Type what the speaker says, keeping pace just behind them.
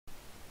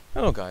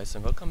Hello guys,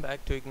 and welcome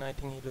back to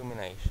Igniting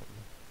Illumination.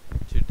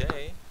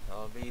 Today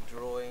I'll be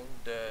drawing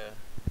the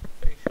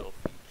facial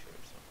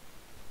features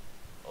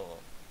of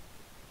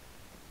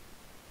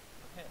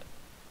a head,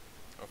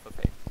 of a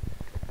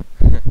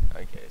face.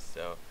 Okay,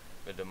 so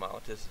with the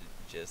mouth is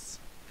just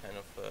kind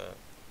of a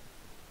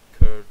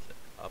curved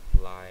up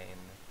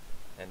line,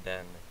 and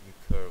then you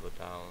curve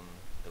down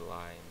the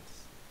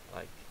lines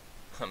like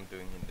I'm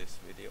doing in this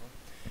video,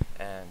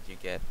 and you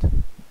get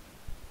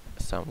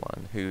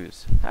someone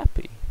who's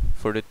happy.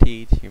 For the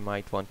teeth, you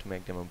might want to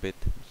make them a bit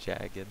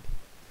jagged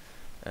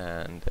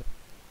and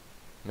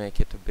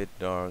make it a bit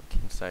dark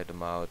inside the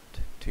mouth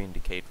to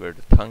indicate where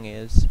the tongue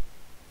is.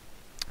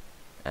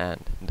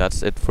 And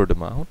that's it for the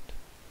mouth.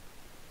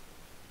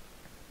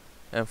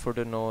 And for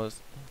the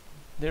nose,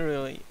 there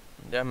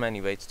are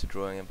many ways to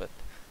drawing it, but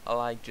I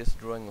like just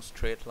drawing a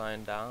straight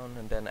line down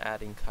and then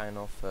adding kind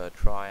of a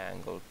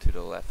triangle to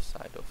the left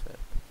side of it,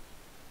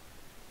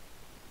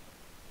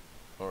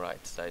 or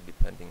right side,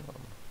 depending on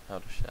how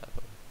the shadow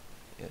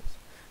is.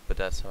 But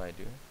that's how I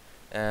do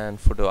it. And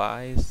for the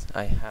eyes,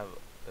 I have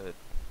a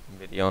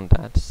video on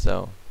that,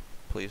 so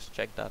please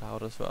check that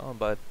out as well.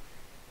 But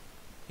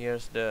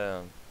here's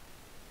the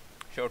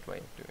short way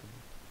of doing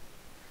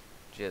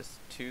it. Just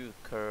two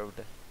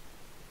curved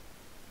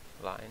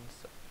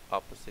lines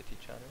opposite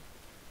each other,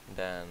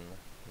 then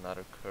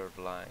another curved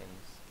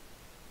lines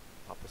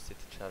opposite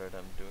each other that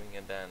I'm doing,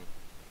 and then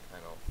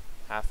kind of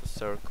half a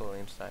circle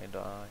inside the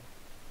eye,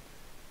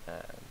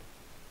 and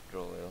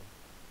draw a little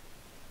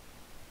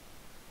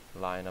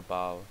line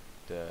above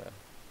the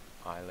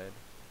eyelid,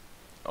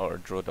 or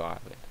draw the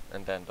eyelid,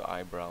 and then the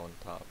eyebrow on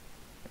top,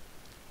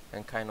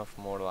 and kind of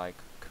more like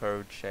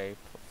curved shape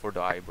for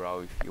the eyebrow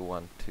if you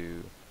want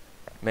to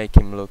make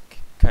him look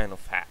kind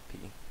of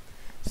happy.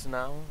 So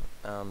now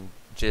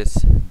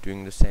just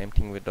doing the same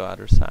thing with the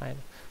other side,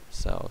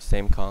 so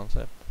same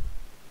concept.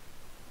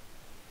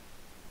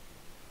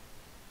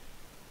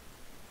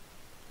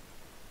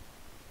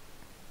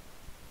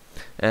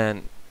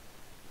 And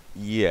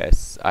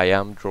yes, I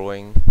am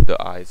drawing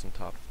the eyes on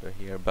top of the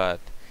hair, but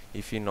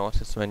if you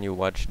notice when you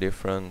watch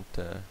different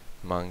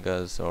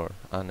mangas or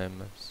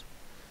animes,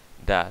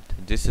 that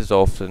this is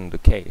often the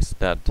case,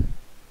 that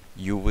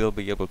you will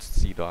be able to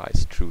see the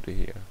eyes through the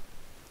hair,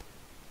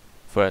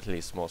 for at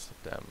least most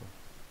of them.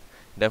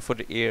 Then for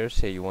the ears,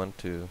 say you want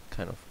to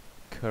kind of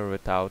curve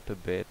it out a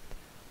bit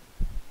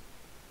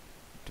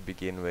to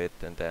begin with,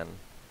 and then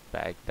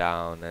back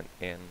down and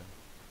in.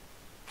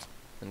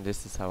 And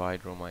this is how I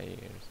draw my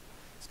ears.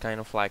 It's kind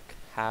of like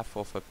half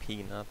of a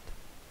peanut,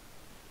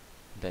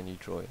 then you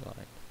draw a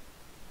line.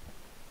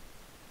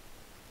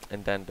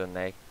 And then the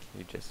neck,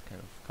 you just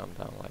kind of come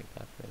down like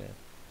that with it.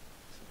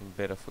 It's a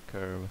bit of a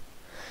curve.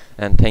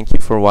 And thank you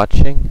for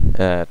watching.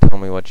 Tell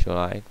me what you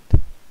liked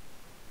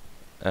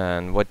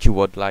and what you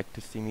would like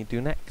to see me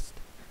do next.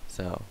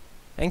 So,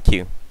 thank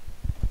you.